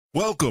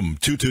Welcome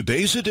to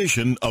today's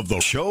edition of the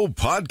show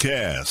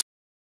podcast.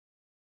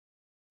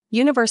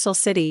 Universal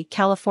City,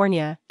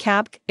 California,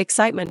 KABC,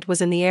 excitement was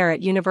in the air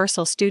at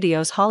Universal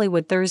Studios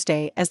Hollywood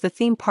Thursday as the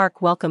theme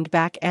park welcomed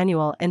back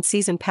annual and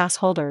season pass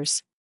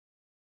holders.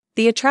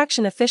 The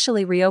attraction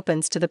officially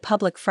reopens to the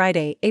public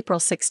Friday, April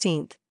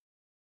 16th.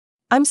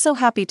 "I'm so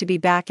happy to be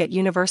back at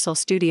Universal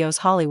Studios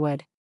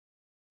Hollywood.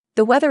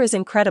 The weather is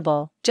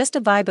incredible, just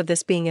a vibe of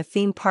this being a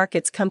theme park,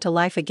 it's come to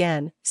life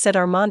again," said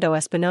Armando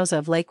Espinoza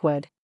of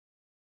Lakewood.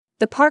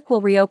 The park will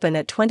reopen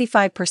at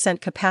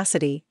 25%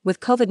 capacity, with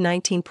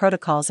COVID-19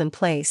 protocols in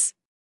place.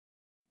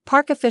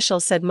 Park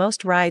officials said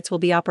most rides will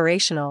be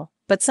operational,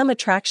 but some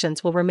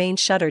attractions will remain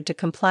shuttered to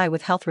comply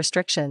with health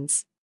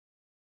restrictions.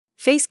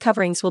 Face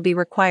coverings will be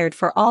required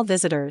for all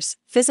visitors,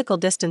 physical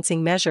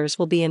distancing measures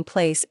will be in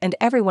place, and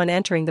everyone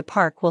entering the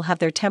park will have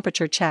their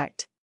temperature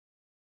checked.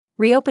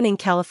 Reopening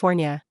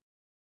California.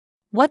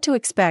 What to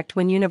expect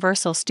when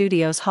Universal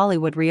Studios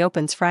Hollywood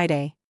reopens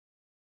Friday.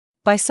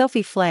 By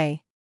Sophie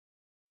Flay.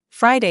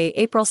 Friday,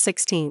 April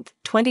 16,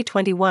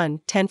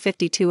 2021,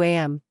 10:52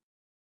 a.m.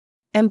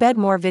 Embed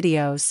more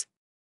videos.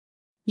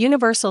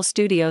 Universal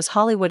Studios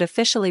Hollywood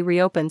officially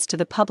reopens to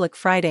the public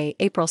Friday,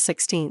 April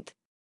 16.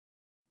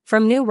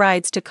 From new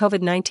rides to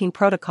COVID-19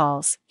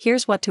 protocols,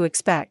 here's what to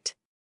expect.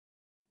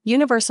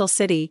 Universal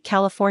City,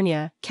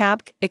 California,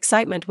 KABC,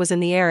 excitement was in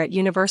the air at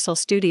Universal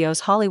Studios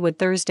Hollywood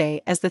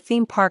Thursday as the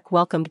theme park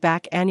welcomed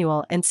back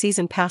annual and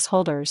season pass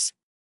holders.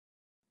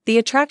 The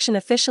attraction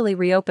officially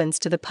reopens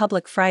to the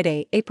public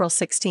Friday, April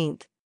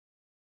 16th.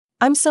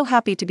 "I'm so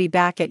happy to be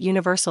back at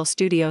Universal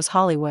Studios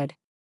Hollywood.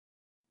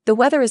 The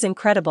weather is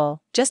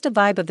incredible, just a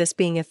vibe of this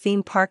being a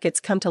theme park, it's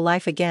come to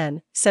life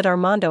again," said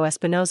Armando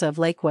Espinoza of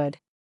Lakewood.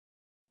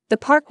 The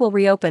park will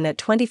reopen at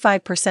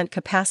 25%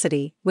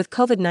 capacity, with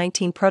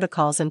COVID-19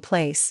 protocols in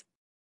place.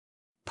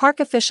 Park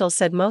officials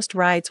said most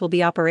rides will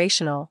be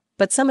operational,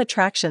 but some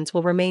attractions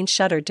will remain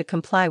shuttered to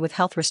comply with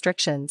health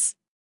restrictions.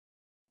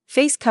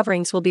 Face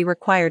coverings will be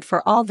required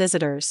for all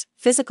visitors,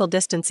 physical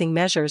distancing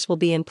measures will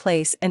be in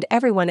place, and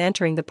everyone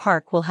entering the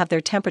park will have their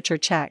temperature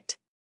checked.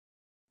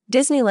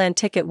 Disneyland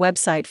ticket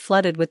website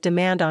flooded with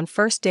demand on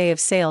first day of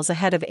sales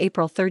ahead of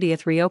April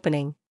 30th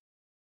reopening.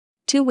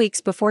 2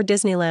 weeks before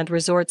Disneyland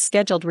Resort's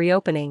scheduled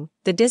reopening,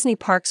 the Disney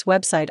Parks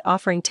website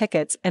offering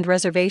tickets and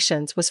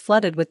reservations was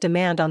flooded with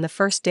demand on the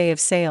first day of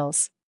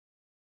sales.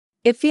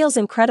 "It feels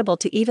incredible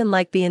to even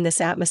be in this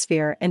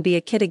atmosphere and be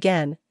a kid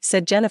again,"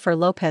 said Jennifer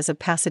Lopez of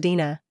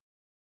Pasadena.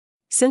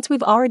 "Since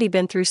we've already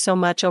been through so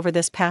much over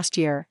this past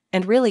year,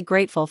 and really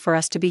grateful for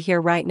us to be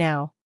here right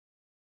now.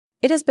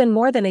 It has been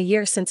more than a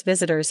year since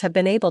visitors have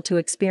been able to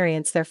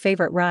experience their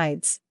favorite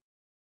rides."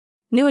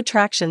 New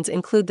attractions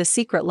include The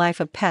Secret Life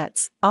of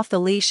Pets, Off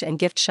the Leash, and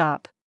Gift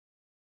Shop.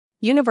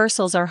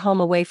 Universals are home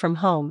away from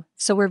home,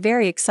 so we're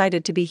very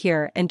excited to be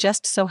here and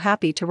just so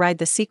happy to ride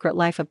The Secret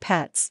Life of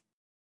Pets.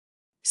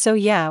 "So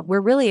yeah,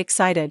 we're really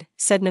excited,"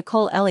 said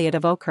Nicole Elliott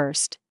of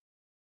Oakhurst.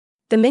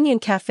 The Minion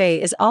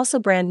Cafe is also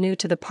brand new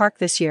to the park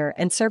this year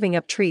and serving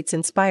up treats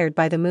inspired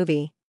by the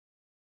movie.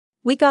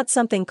 "We got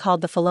something called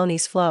the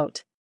Filoni's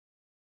Float.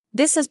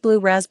 This is blue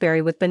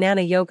raspberry with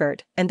banana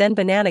yogurt and then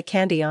banana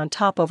candy on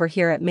top over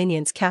here at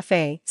Minion's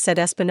Cafe," said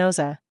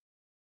Espinoza.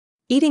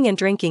 "Eating and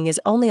drinking is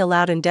only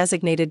allowed in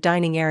designated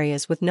dining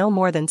areas with no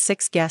more than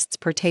 6 guests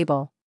per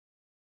table.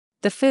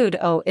 The food,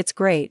 oh, it's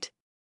great.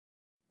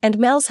 And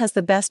Mel's has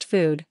the best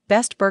food,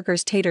 best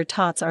burgers, tater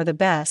tots are the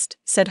best,"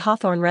 said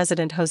Hawthorne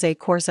resident Jose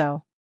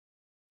Corzo.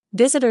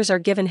 "Visitors are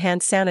given hand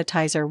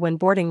sanitizer when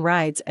boarding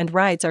rides and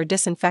rides are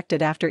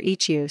disinfected after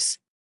each use."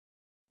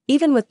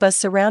 Even with buzz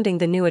surrounding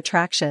the new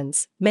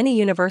attractions, many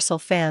Universal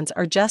fans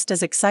are just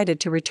as excited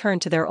to return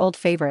to their old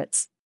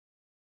favorites.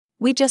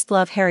 "We just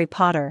love Harry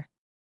Potter.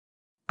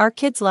 Our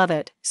kids love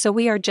it, so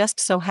we are just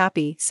so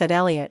happy," said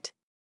Elliot.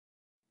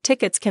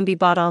 Tickets can be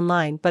bought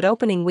online, but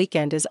opening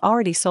weekend is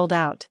already sold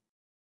out.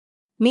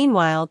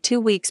 Meanwhile,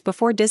 2 weeks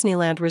before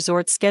Disneyland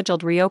Resort's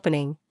scheduled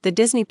reopening, the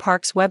Disney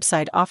Parks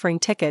website offering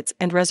tickets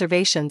and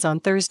reservations on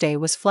Thursday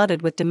was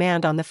flooded with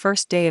demand on the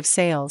first day of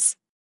sales.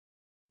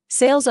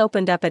 Sales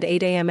opened up at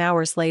 8 a.m.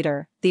 Hours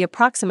later, the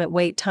approximate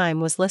wait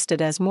time was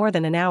listed as more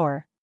than an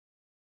hour.